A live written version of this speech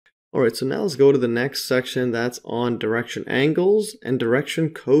Alright, so now let's go to the next section that's on direction angles and direction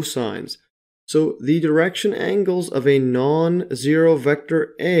cosines. So the direction angles of a non-zero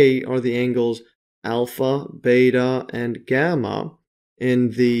vector A are the angles alpha, beta, and gamma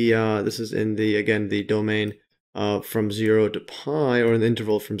in the, this is in the, again, the domain from 0 to pi, or in the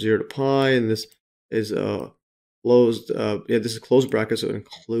interval from 0 to pi, and this is closed, this is closed bracket, so it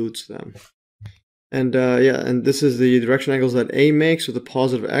includes them. And and this is the direction angles that A makes with the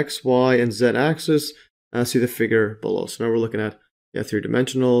positive x, y, and z axis. See the figure below. So now we're looking at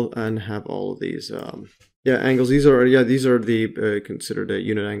three-dimensional and have all of these angles. These are the considered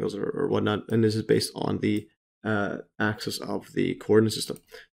unit angles or whatnot, and this is based on the axis of the coordinate system.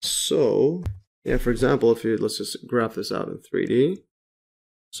 So for example, let's just graph this out in 3D.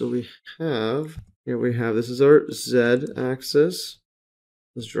 So we have this is our z axis.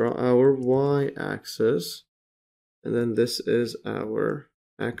 Let's draw our y-axis, and then this is our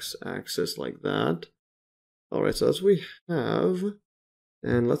x-axis like that. Alright, so as we have,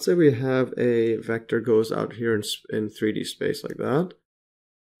 and let's say we have a vector goes out here in 3D space like that,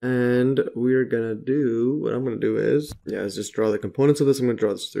 and we're gonna do, what I'm gonna do is just draw the components of this. I'm gonna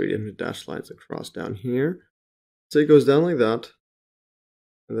draw this 3D dashed lines across down here. So it goes down like that,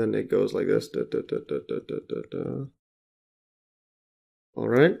 and then it goes like this.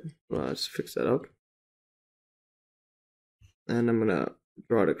 Alright, let's fix that up. And I'm gonna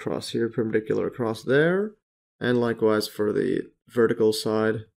draw it across here, perpendicular across there. And likewise for the vertical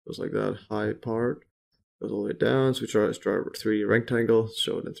side, goes like that, high part, goes all the way down. So we draw a 3D rectangle,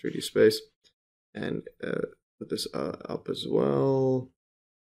 show it in 3D space. And put this up as well.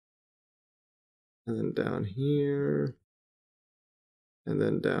 And then down here. And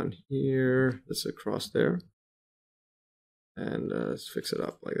then down here, this across there. And let's fix it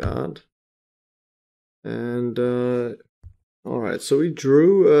up like that. And alright, so we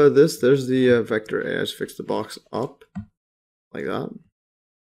drew this. There's the vector A. I just fixed the box up like that.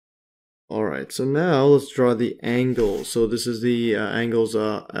 Alright, so now let's draw the angles. So this is the angles.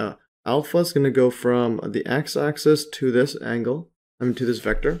 Alpha is going to go from the x-axis to this angle, to this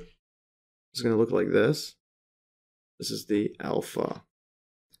vector. It's going to look like this. This is the alpha.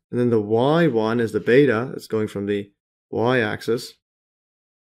 And then the y1 is the beta. It's going from the y-axis,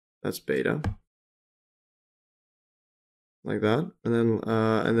 that's beta, like that, and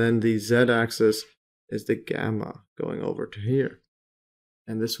then the z-axis is the gamma going over to here,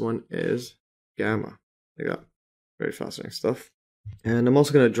 and this one is gamma, like that. Very fascinating stuff. And I'm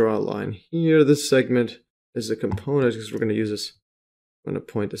also going to draw a line here. This segment is a component because we're going to use this. I'm going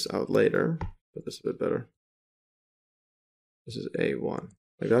to point this out later, put this a bit better. This is A1.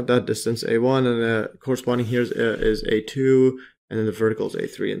 Like that distance A1, and corresponding here is A2, and then the vertical is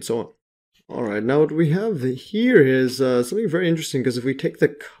A3, and so on. Alright, now what we have here is something very interesting, because if we take the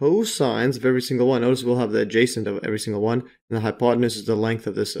cosines of every single one, notice we'll have the adjacent of every single one, and the hypotenuse is the length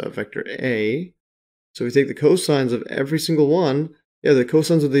of this vector A. So we take the cosines of every single one, the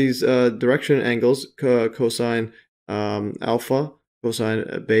cosines of these direction angles, cosine alpha,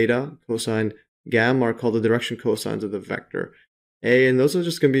 cosine beta, cosine gamma, are called the direction cosines of the vector A, and those are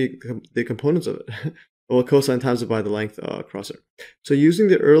just going to be the components of it. Well, cosine times it by the length across it. So using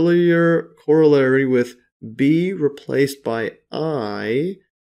the earlier corollary with b replaced by I,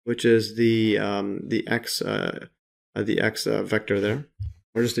 which is the x vector there,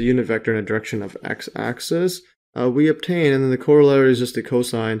 or just a unit vector in a direction of x-axis, we obtain, and then the corollary is just the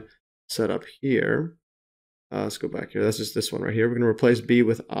cosine set up here. Let's go back here. That's just this one right here. We're going to replace b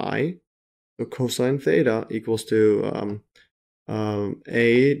with I. So cosine theta equals to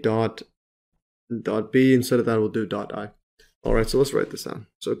a dot b. Instead of that, we'll do dot I. All right, so let's write this down.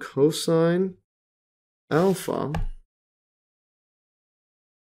 So cosine alpha.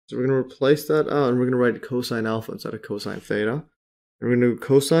 So we're going to replace that out, and we're going to write cosine alpha instead of cosine theta. And we're going to do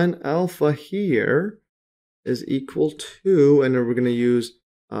cosine alpha here is equal to, and then we're going to use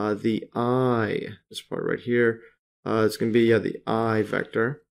the I, this part right here. It's going to be the I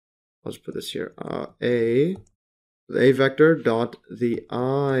vector. I'll just put this here. The A vector dot the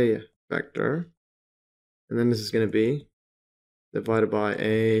I vector. And then this is going to be divided by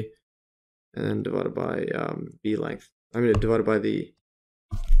A, and then divided by B length. I mean, divided by the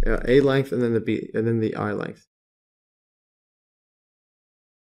A length, and then the B, and then the I length.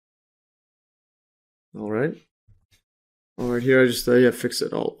 All right. Here I just fix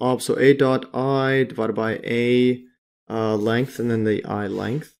it all up. So A dot I divided by A length, and then the I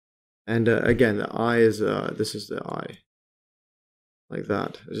length. And again, the I is this is the I. Like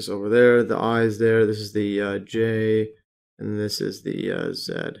that. It's just over there. The I is there. This is the J, and this is the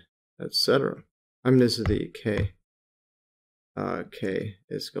Z, etc. I mean, this is the K. k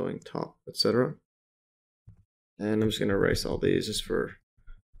is going top, etc. And I'm just going to erase all these just for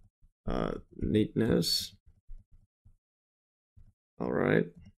neatness. All right.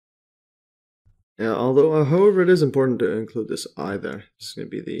 Yeah, although, however, it is important to include this I there. This is going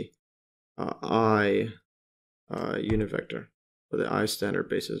to be the I unit vector, or the I standard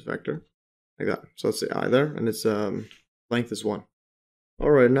basis vector, like that. So that's the I there, and its length is 1.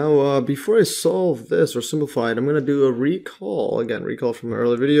 Alright, now before I solve this or simplify it, I'm going to do a recall. Again, recall from an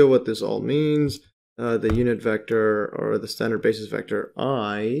earlier video what this all means. The unit vector, or the standard basis vector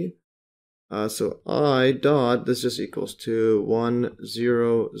I. So I dot, this just equals to 1,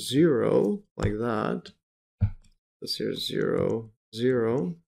 0, 0, like that. This here is 0,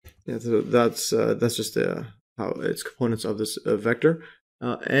 0. Yeah, so that's just how its components of this vector.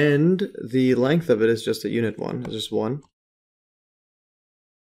 And the length of it is just a unit 1, it's just 1.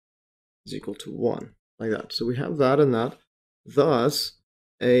 Is equal to 1, like that. So we have that and that. Thus,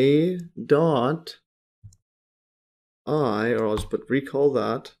 a dot I, or I'll just put recall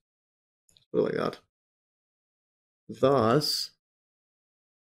that, put it like that. Thus,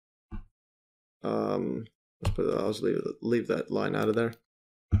 I'll just leave that line out of there.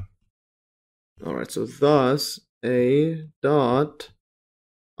 All right, so thus a dot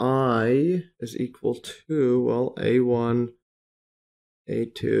I is equal to, well, a1,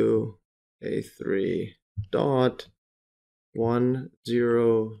 a2, a3 dot 1,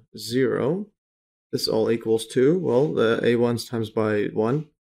 0, 0. This all equals to, well, the a1's times by 1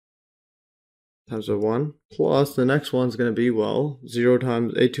 times by 1, plus the next one's going to be, well, 0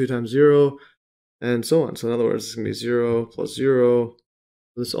 times a2 times 0, and so on. So in other words, it's going to be 0 plus 0.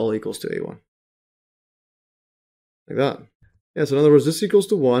 This all equals to a1. Like that. Yeah, so in other words, this equals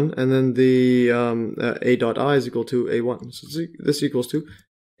to 1, and then the a dot I is equal to a1. So this equals to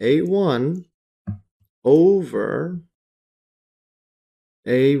a1 over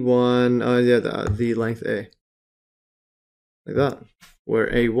a1, the length a. Like that. Where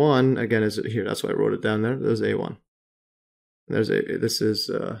a1, again, is here. That's why I wrote it down there. There's a1. And there's a, this is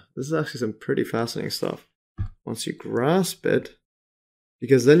actually some pretty fascinating stuff. Once you grasp it,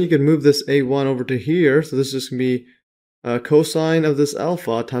 because then you can move this a1 over to here. So this is going to be cosine of this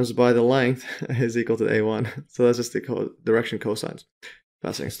alpha times by the length is equal to a1. So that's just the direction cosines.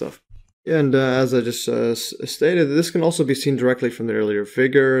 Fascinating stuff. Yeah, and as I just stated, this can also be seen directly from the earlier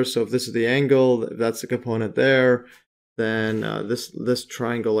figure. So if this is the angle, if that's the component there, then this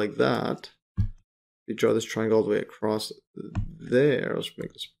triangle like that, if you draw this triangle all the way across there, let's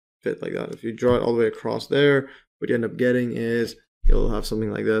make this fit like that. If you draw it all the way across there, what you end up getting is you'll have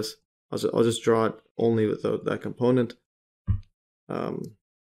something like this. I'll just draw it only without that component. I'll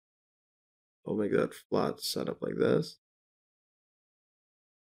make that flat setup like this.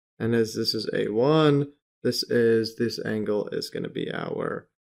 And as this is a1, this angle is going to be our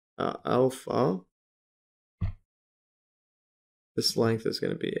alpha. This length is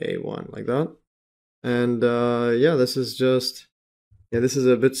going to be a1, like that. And yeah, this is just, yeah, this is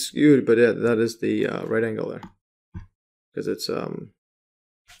a bit skewed, but yeah, that is the right angle there, because it's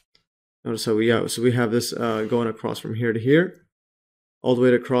notice how we have this going across from here to here, all the way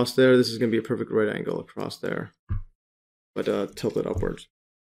to across there. This is going to be a perfect right angle across there, but tilted upwards,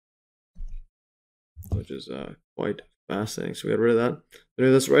 which is quite fascinating. So we got rid of that. But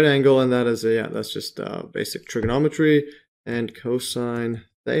anyway, that's right angle, and that is yeah, that's just basic trigonometry. And cosine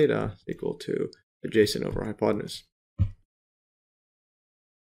theta is equal to adjacent over hypotenuse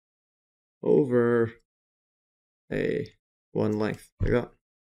over a one length, like that.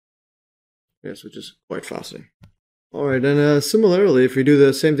 Yes, which is quite fascinating. All right, and similarly, if we do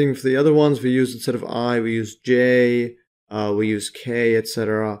the same thing for the other ones, we use, instead of I, we use J, we use K,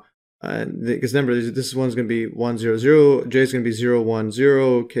 etc. Because remember, this one's going to be 1, 0, 0, J is going to be 0, 1,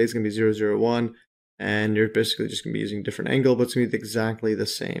 0, K is going to be 0, 0, 1, and you're basically just going to be using a different angle, but it's going to be exactly the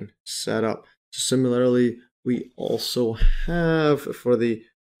same setup. So similarly, we also have for the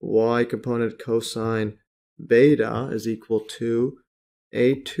Y component cosine beta is equal to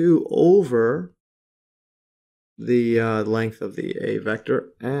A2 over the length of the A vector,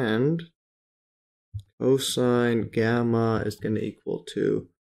 and cosine gamma is going to equal to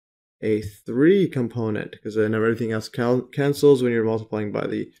A3 component, because then everything else cancels when you're multiplying by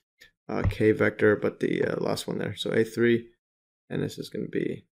the K vector, but the last one there. So A3, and this is going to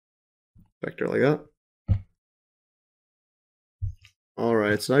be vector like that.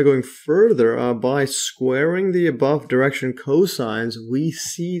 Alright, so now going further, by squaring the above direction cosines, we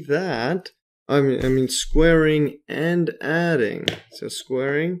see that, I mean squaring and adding. So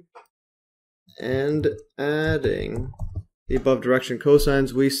squaring and adding the above direction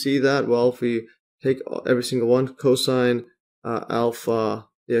cosines, we see that, well, if we take every single one, cosine alpha,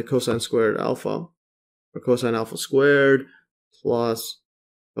 yeah, cosine squared alpha, or cosine alpha squared, plus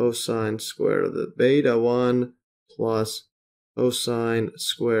cosine squared of the beta 1, plus cosine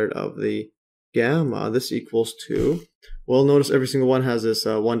squared of the gamma. This equals 2. Well, notice every single one has this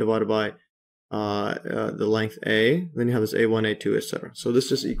 1 divided by the length a. Then you have this a1, a2, etc. So this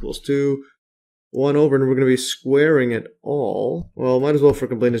just equals 2. 1 over, and we're going to be squaring it all. Well, might as well for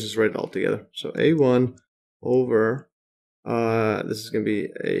completeness just write it all together. So a1 over, this is going to be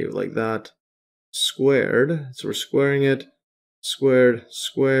a like that, squared. So we're squaring it, squared,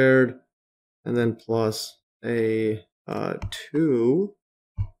 squared, and then plus a 2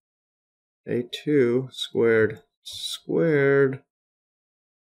 squared, squared,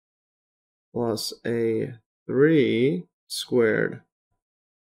 plus a 3 squared,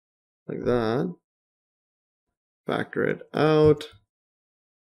 like that. Factor it out,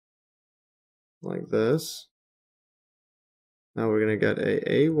 like this. Now we're going to get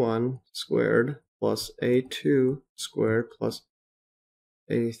a1 squared plus a2 squared plus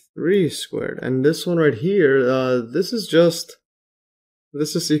a3 squared. And this one right here, this just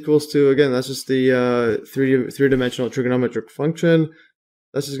equals to, again, that's just the three-dimensional trigonometric function.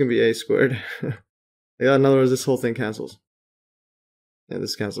 That's just going to be a squared. Yeah, in other words, this whole thing cancels. And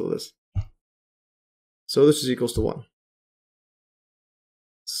this cancels this. So this is equals to 1.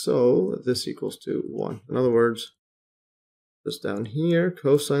 So this equals to 1. In other words, just down here,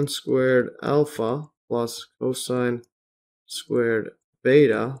 cosine squared alpha plus cosine squared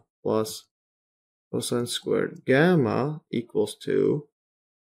beta plus cosine squared gamma equals to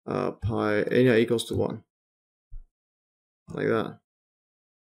equals to 1. Like that.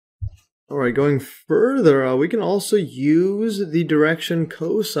 Alright, going further, we can also use the direction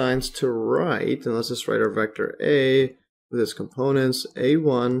cosines to write, and let's just write our vector A with its components,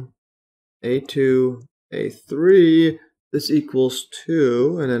 A1, A2, A3, this equals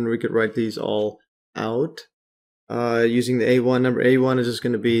 2, and then we could write these all out. Using the A1 number, A1 is just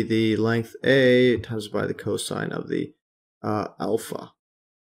going to be the length A times by the cosine of the alpha.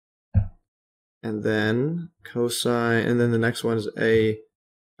 And then cosine, and then the next one is A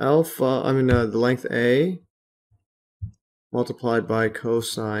alpha, the length A multiplied by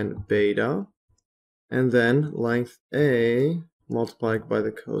cosine beta, and then length A multiplied by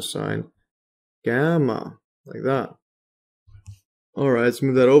the cosine gamma, like that. Alright, let's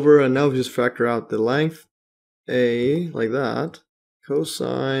move that over, and now we just factor out the length A, like that,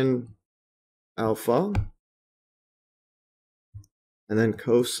 cosine alpha, and then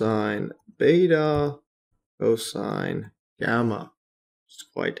cosine beta, cosine gamma. It's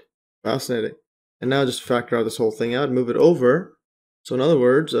quite fascinating. And now just factor out this whole thing out and move it over. So in other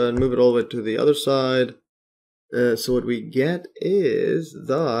words, move it all the way to the other side. So what we get is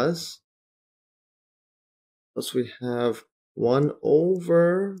thus we have 1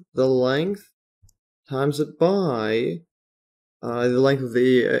 over the length times it by the length of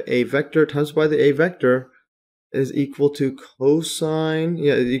the a vector times by the a vector is equal to cosine,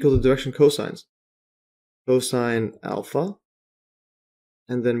 equal to direction cosines. Cosine alpha.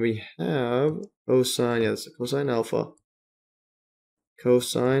 And then we have cosine, yes, cosine alpha,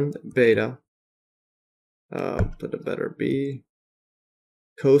 cosine beta, put a better B,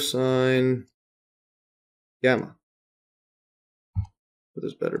 cosine gamma. Put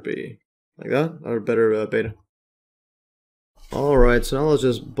this better B, like that, or better beta. Alright, so now let's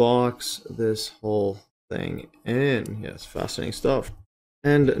just box this whole thing in. Yes, fascinating stuff.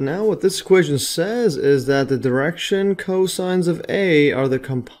 And now what this equation says is that the direction cosines of A are the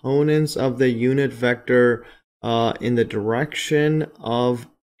components of the unit vector in the direction of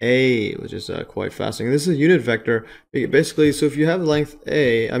A, which is quite fascinating. This is a unit vector. Basically, so if you have length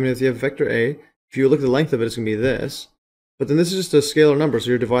A, if you have vector A, if you look at the length of it, it's going to be this. But then this is just a scalar number, so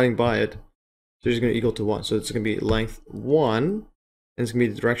you're dividing by it. So it's going to equal to 1. So it's going to be length 1, and it's going to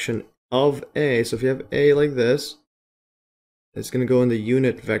be the direction of A. So if you have A like this, it's going to go in the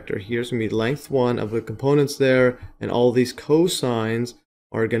unit vector here. It's going to be length 1 of the components there, and all these cosines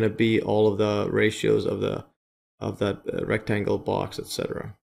are going to be all of the ratios of that rectangle box,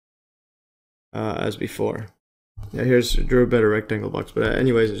 etc. As before. Yeah, drew a better rectangle box, but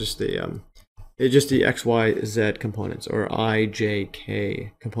anyways, it's just the x, y, z components, or I, j,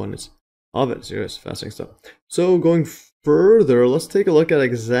 k components of it. So it's fascinating stuff. So going further, let's take a look at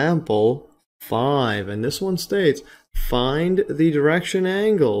example 5, and this one states, find the direction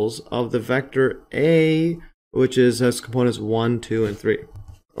angles of the vector A, which has components 1, 2, and 3.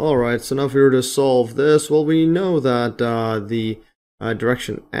 Alright, so now if we were to solve this, well, we know that the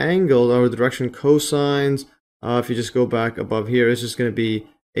direction angle, or the direction cosines, if you just go back above here, it's just going to be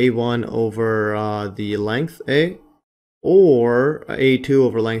A1 over the length A. or A2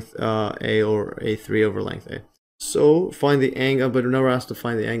 over length A, or A3 over length A. So find the angle, but we're never asked to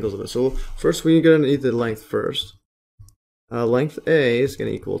find the angles of it. So first we get to the length first. Length A is going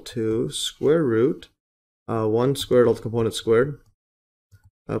to equal to square root 1 squared, all the components squared,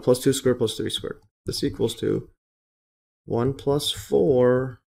 plus 2 squared plus 3 squared. This equals to 1 plus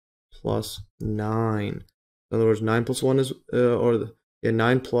 4 plus 9. In other words, 9 plus 1 is,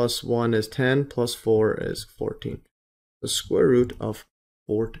 9 plus 1 is 10, plus 4 is 14. The square root of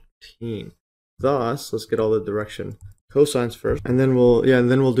 14. Thus, let's get all the direction cosines first, and then we'll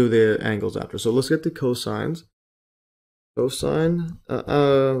do the angles after. So let's get the cosines. Cosine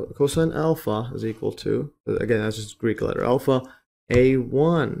alpha is equal to, again, that's just Greek letter alpha,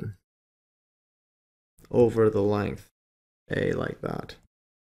 A1 over the length A, like that.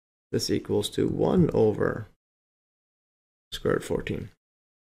 This equals to 1 over square root 14.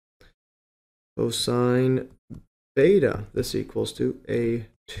 Cosine beta, this equals to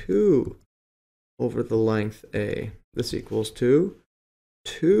A2 over the length A. This equals to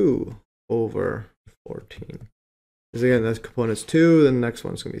 2 over 14. Because again, that component's 2, then the next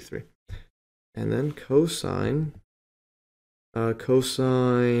one's going to be 3. And then cosine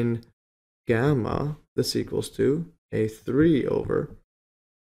gamma, this equals to A3 over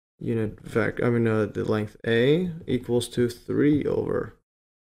the length A equals to 3 over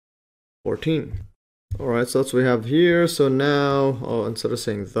 14. Alright, so that's what we have here. So now, instead of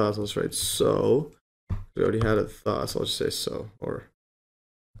saying thus, let's write so. We already had it thus, I'll just say so. Or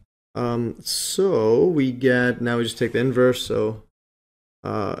so we get, now we just take the inverse, so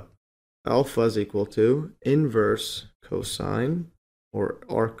alpha is equal to inverse cosine, or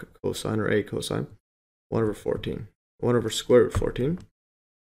arc cosine, or a cosine, 1 over 14, 1 over square root 14.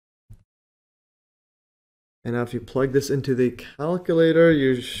 And now if you plug this into the calculator,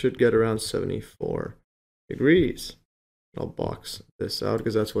 you should get around 74 degrees. I'll box this out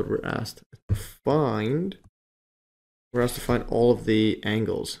because that's what we're asked to find. We're asked to find all of the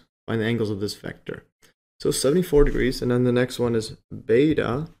angles. Find the angles of this vector. So 74 degrees, and then the next one is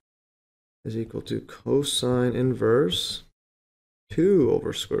beta is equal to cosine inverse 2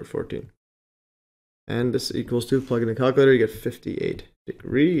 over square root 14. And this equals to, plug in the calculator, you get 58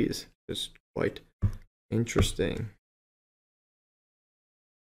 degrees. It's quite interesting.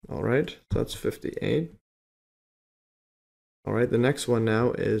 All right, so that's 58. All right, the next one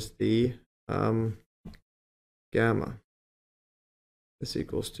now is the gamma. This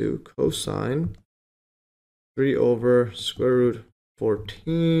equals to cosine 3 over square root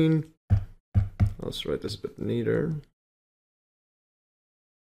 14. Let's write this a bit neater.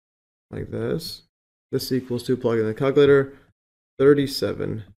 Like this. This equals to, plug in the calculator,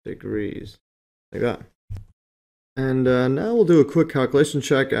 37 degrees. Like that. And now we'll do a quick calculation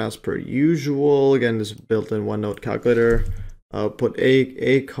check as per usual. Again, this is built-in OneNote calculator. Put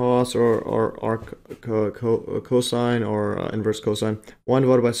a cos or cosine or inverse cosine 1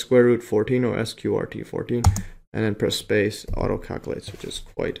 divided by square root 14, or SQRT 14, and then press space. Auto calculates, which is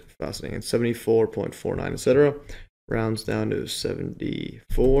quite fascinating. And 74.49, etc. Rounds down to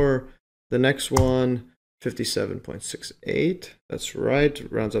 74. The next one, 57.68. That's right.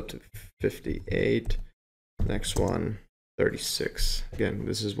 Rounds up to 58. Next one, 36. Again,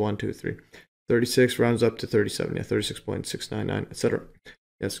 this is 1, 2, 3. 36 rounds up to 37. Yeah, 36.699, etc.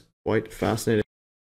 Yes, quite fascinating.